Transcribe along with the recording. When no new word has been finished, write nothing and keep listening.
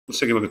Let's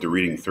take a look at the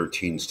reading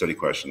 13 study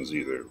questions,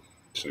 either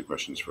study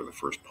questions for the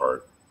first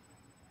part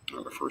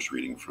or the first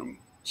reading from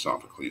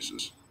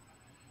Sophocles.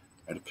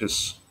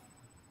 Oedipus,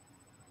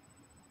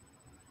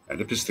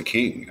 Oedipus the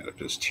king,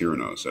 Oedipus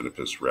Tyrannos,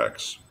 Oedipus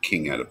Rex,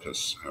 King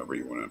Oedipus, however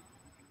you want to.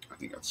 I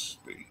think that's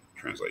the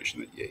translation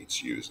that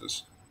Yeats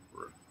uses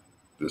for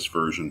this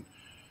version.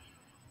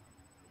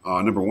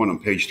 Number one, on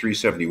page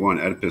 371,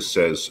 Oedipus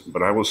says,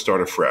 "But I will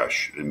start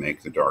afresh and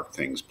make the dark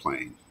things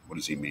plain." What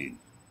does he mean?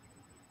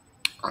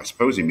 I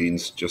suppose he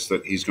means just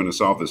that he's going to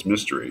solve this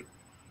mystery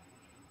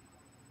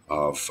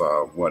of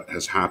what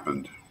has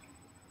happened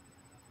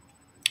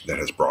that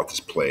has brought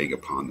this plague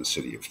upon the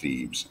city of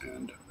Thebes,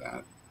 and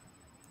that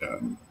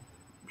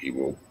he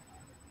will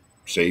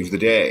save the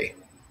day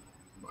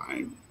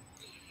by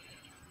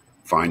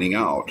finding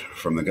out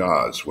from the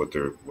gods what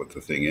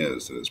the thing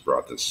is that has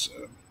brought this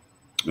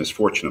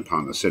misfortune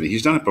upon the city.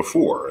 He's done it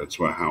before. It's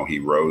how he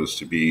rose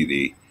to be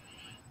the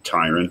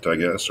tyrant, I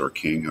guess, or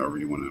king, however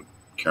you want to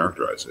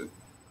characterize it,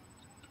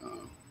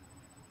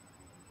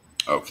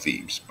 of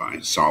Thebes, by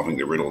solving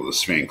the riddle of the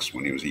Sphinx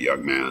when he was a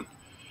young man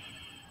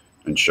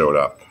and showed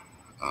up.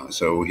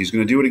 So he's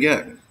going to do it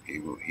again.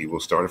 He will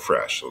start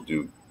afresh. He'll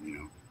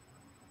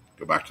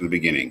go back to the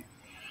beginning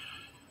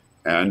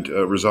and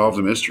resolve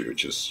the mystery,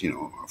 which is,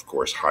 of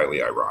course,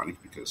 highly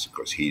ironic because, of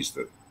course, he's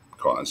the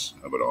cause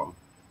of it all.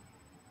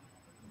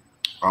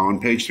 On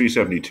page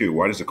 372,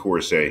 why does the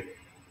chorus say,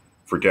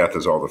 "For death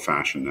is all the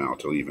fashion now,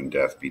 till even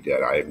death be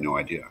dead"? I have no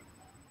idea.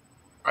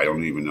 I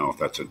don't even know if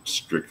that's a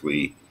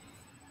strictly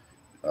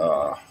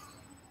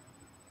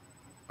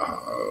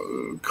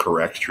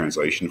correct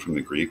translation from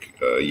the Greek.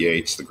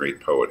 Yeats, the great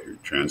poet who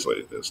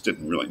translated this,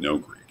 didn't really know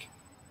Greek.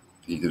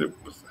 He did it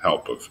with the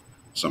help of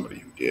somebody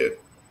who did.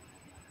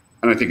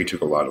 And I think he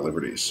took a lot of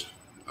liberties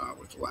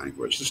with the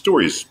language. The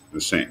story is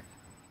the same,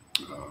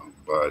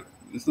 but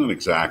it's not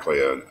exactly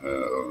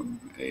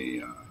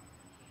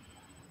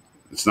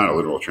it's not a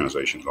literal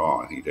translation at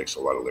all. I think he takes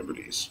a lot of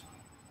liberties.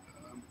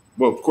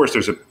 Well, of course,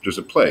 there's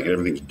a plague and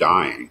everything's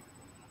dying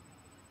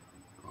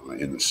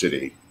in the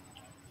city.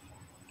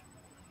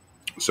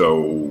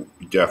 So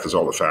death is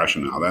all the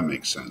fashion now. That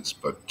makes sense.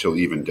 But till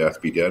even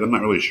death be dead, I'm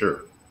not really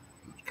sure.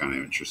 I'm kind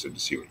of interested to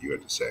see what you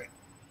had to say.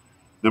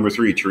 Number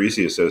three,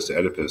 Tiresias says to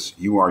Oedipus,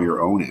 "You are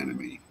your own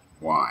enemy."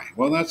 Why?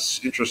 Well,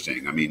 that's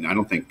interesting. I mean, I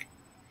don't think.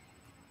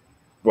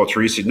 Well,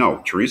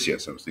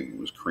 Tiresias, I was thinking it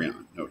was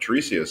Creon. No,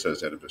 Tiresias says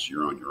to Oedipus,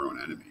 "You're on your own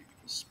enemy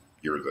because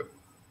you're the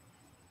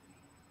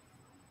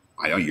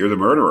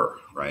murderer,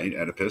 right?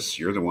 Oedipus,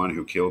 you're the one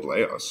who killed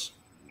Laos.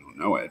 You don't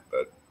know it,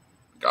 but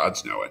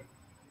gods know it.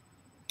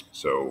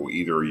 So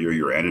either you're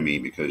your enemy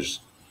because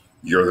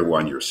you're the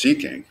one you're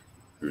seeking,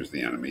 who's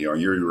the enemy, or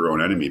you're your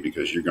own enemy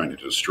because you're going to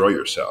destroy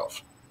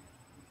yourself."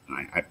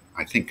 And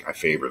I think I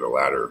favor the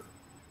latter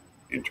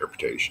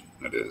interpretation.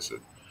 That is,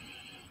 that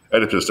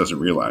Oedipus doesn't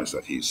realize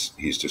that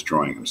he's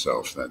destroying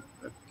himself, that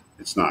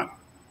it's not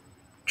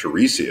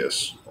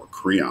Tiresias or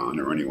Creon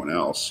or anyone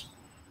else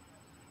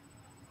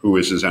who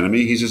is his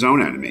enemy. He's his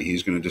own enemy.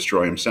 He's going to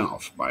destroy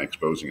himself by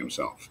exposing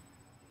himself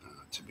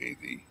to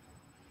be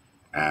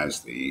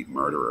as the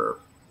murderer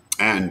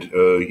and,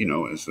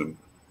 as the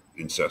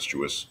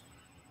incestuous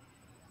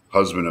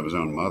husband of his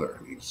own mother.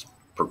 He's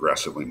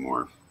progressively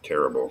more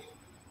terrible.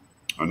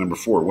 Number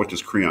four, what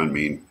does Creon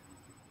mean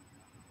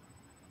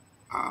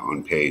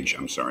on page,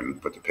 I'm sorry, I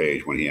didn't put the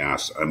page, when he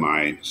asks, "Am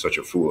I such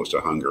a fool as to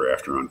hunger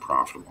after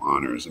unprofitable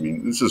honors?" I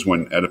mean, this is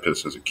when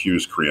Oedipus has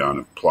accused Creon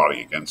of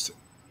plotting against him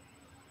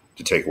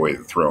to take away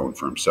the throne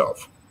for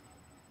himself.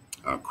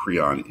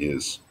 Creon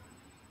is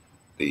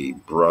the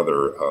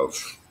brother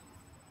of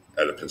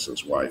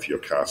Oedipus's wife,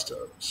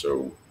 Jocasta,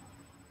 so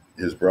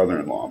his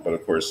brother-in-law. But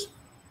of course,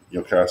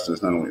 Jocasta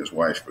is not only his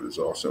wife, but is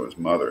also his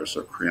mother,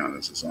 so Creon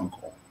is his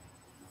uncle.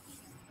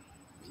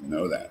 Doesn't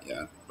know that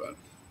yet, but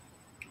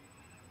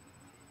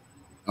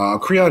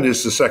Creon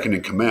is the second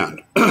in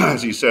command.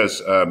 As he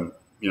says,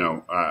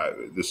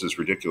 this is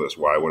ridiculous.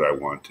 Why would I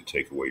want to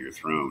take away your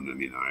throne? I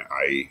mean,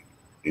 I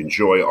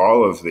enjoy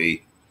all of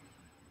the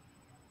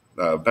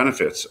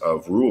benefits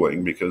of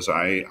ruling because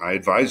I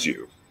advise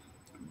you,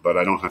 but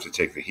I don't have to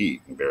take the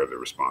heat and bear the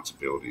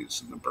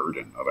responsibilities and the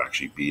burden of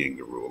actually being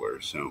the ruler.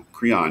 So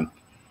Creon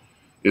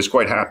is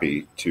quite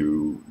happy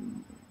to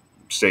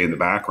stay in the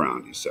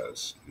background, he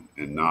says,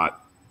 and not.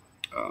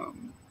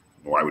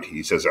 Why would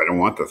he says, "I don't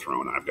want the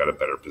throne. I've got a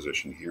better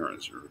position here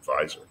as your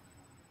advisor."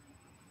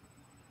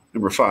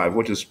 Number five,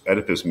 what does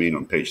Oedipus mean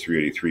on page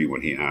 383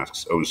 when he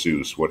asks, "O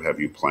Zeus, what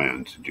have you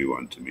planned to do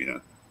unto me?"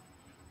 I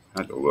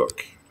had to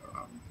look.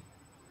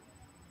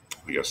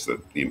 I guess the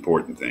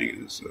important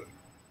thing is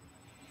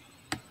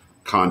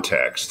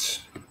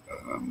context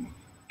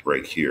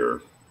right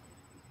here.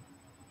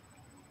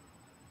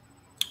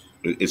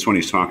 It's when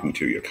he's talking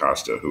to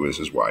Jocasta, who is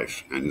his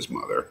wife and his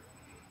mother.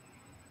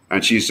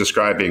 And she's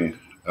describing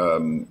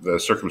the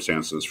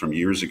circumstances from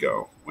years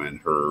ago when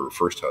her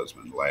first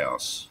husband,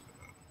 Laos,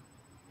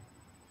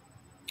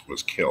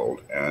 was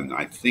killed. And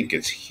I think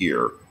it's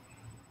here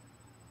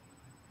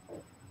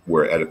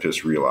where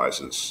Oedipus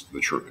realizes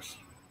the truth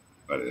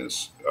That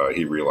is,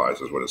 he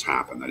realizes what has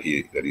happened, that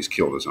he's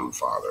killed his own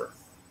father,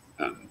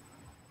 and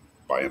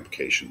by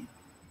implication,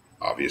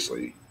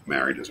 obviously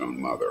married his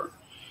own mother.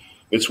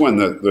 It's when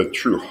the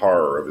true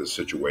horror of his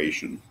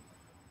situation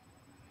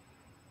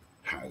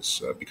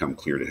has become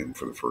clear to him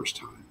for the first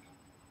time,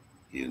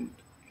 and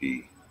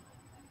he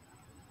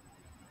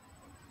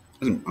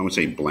doesn't, I would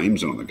say,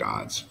 blames it on the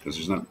gods, because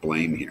there's not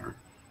blame here.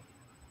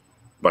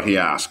 But he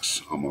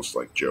asks, almost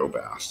like Job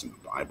asked in the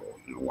Bible,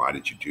 why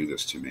did you do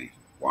this to me?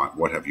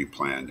 What have you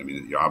planned? I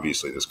mean,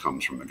 obviously this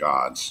comes from the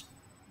gods,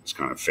 this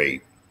kind of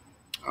fate.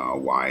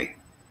 Why?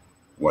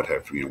 What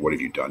have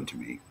you done to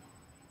me?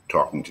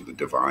 Talking to the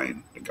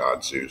divine, the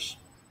god Zeus.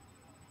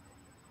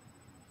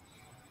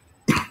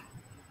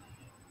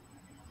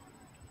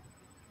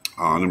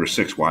 Number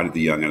 6, why did the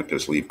young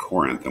Oedipus leave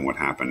Corinth, and what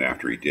happened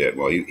after he did?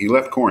 Well, he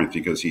left Corinth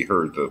because he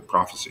heard the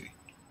prophecy.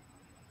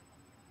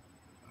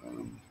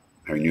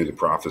 He knew the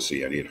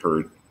prophecy, and he had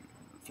heard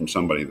from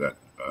somebody that,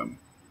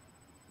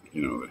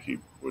 that he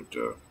would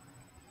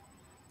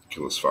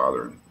kill his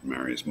father and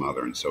marry his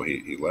mother. And so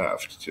he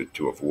left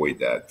to avoid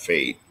that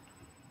fate.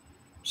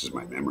 This is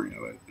my memory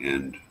of it.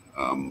 And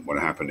what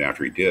happened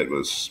after he did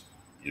was,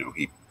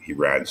 he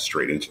ran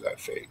straight into that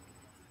fate.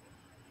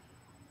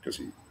 Because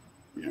he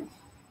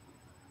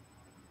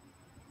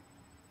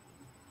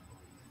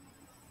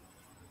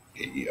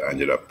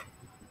ended up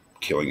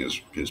killing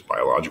his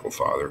biological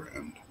father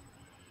and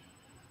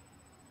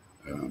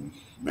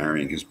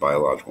marrying his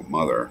biological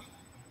mother.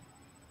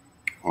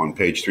 On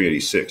page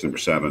 386, number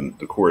 7,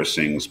 the chorus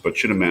sings, "But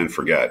should a man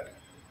forget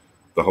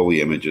the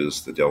holy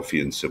images, the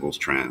Delphian Sibyl's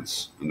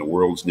trance, and the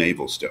world's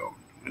navel stone,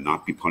 and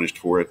not be punished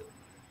for it,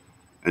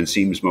 and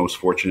seems most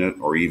fortunate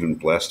or even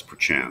blessed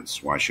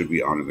perchance, why should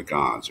we honor the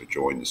gods or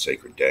join the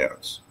sacred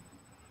dance?"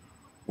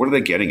 What are they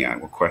getting at?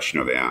 What question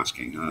are they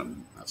asking?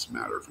 That's a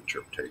matter of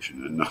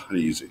interpretation and not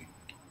easy.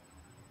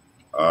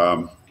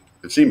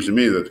 It seems to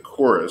me that the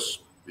chorus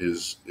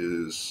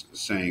is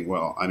saying,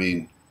 well, I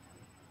mean,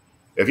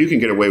 if you can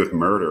get away with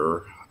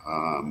murder,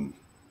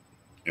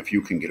 if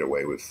you can get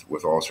away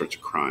with all sorts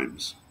of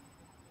crimes,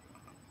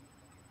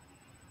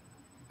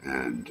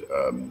 and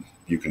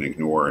you can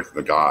ignore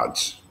the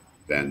gods,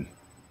 then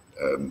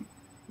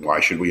why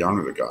should we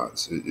honor the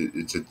gods?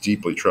 It's a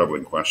deeply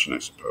troubling question, I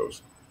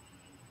suppose.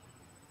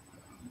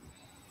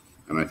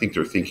 And I think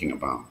they're thinking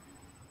about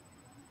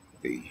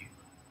the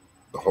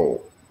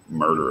whole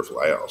murder of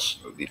Laos,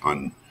 the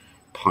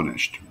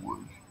unpunished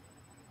one.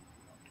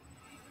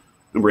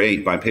 Number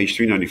 8, by page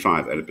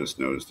 395, Oedipus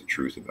knows the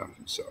truth about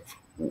himself.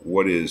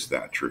 What is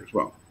that truth?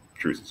 Well, the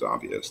truth is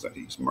obvious, that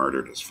he's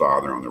murdered his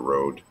father on the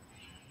road,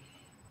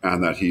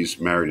 and that he's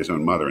married his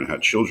own mother and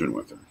had children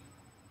with her.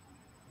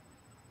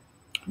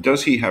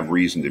 Does he have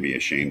reason to be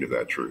ashamed of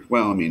that truth?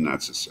 Well, I mean,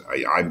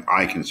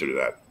 I consider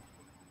that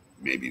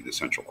maybe the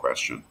central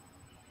question.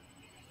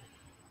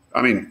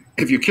 I mean,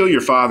 if you kill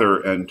your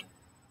father and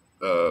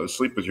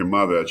sleep with your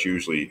mother, that's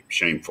usually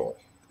shameful,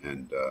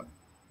 and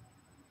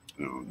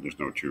there's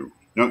no two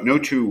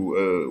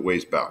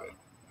ways about it.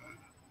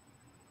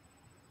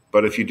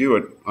 But if you do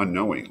it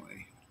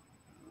unknowingly,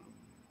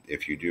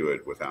 if you do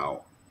it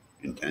without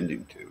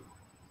intending to,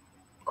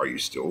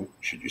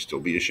 should you still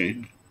be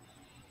ashamed?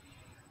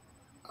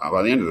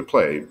 By the end of the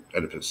play,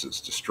 Oedipus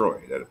is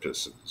destroyed.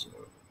 Oedipus is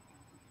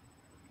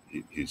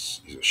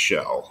he's a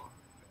shell.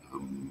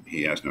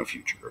 He has no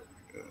future.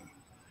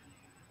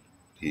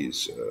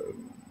 He's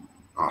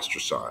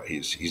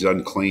ostracized. He's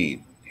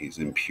unclean. He's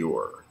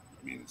impure.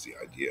 I mean, it's the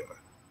idea.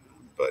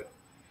 But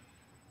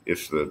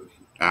if the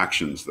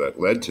actions that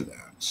led to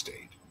that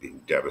state, being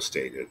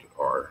devastated,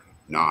 are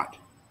not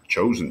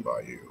chosen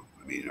by you,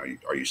 I mean,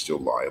 are you still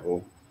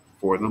liable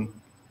for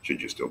them?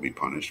 Should you still be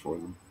punished for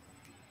them?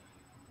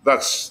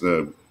 That's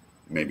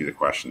maybe the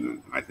question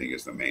that I think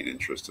is the main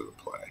interest of the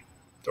play.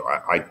 So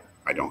I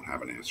don't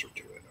have an answer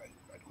to it.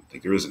 I don't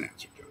think there is an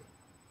answer to it.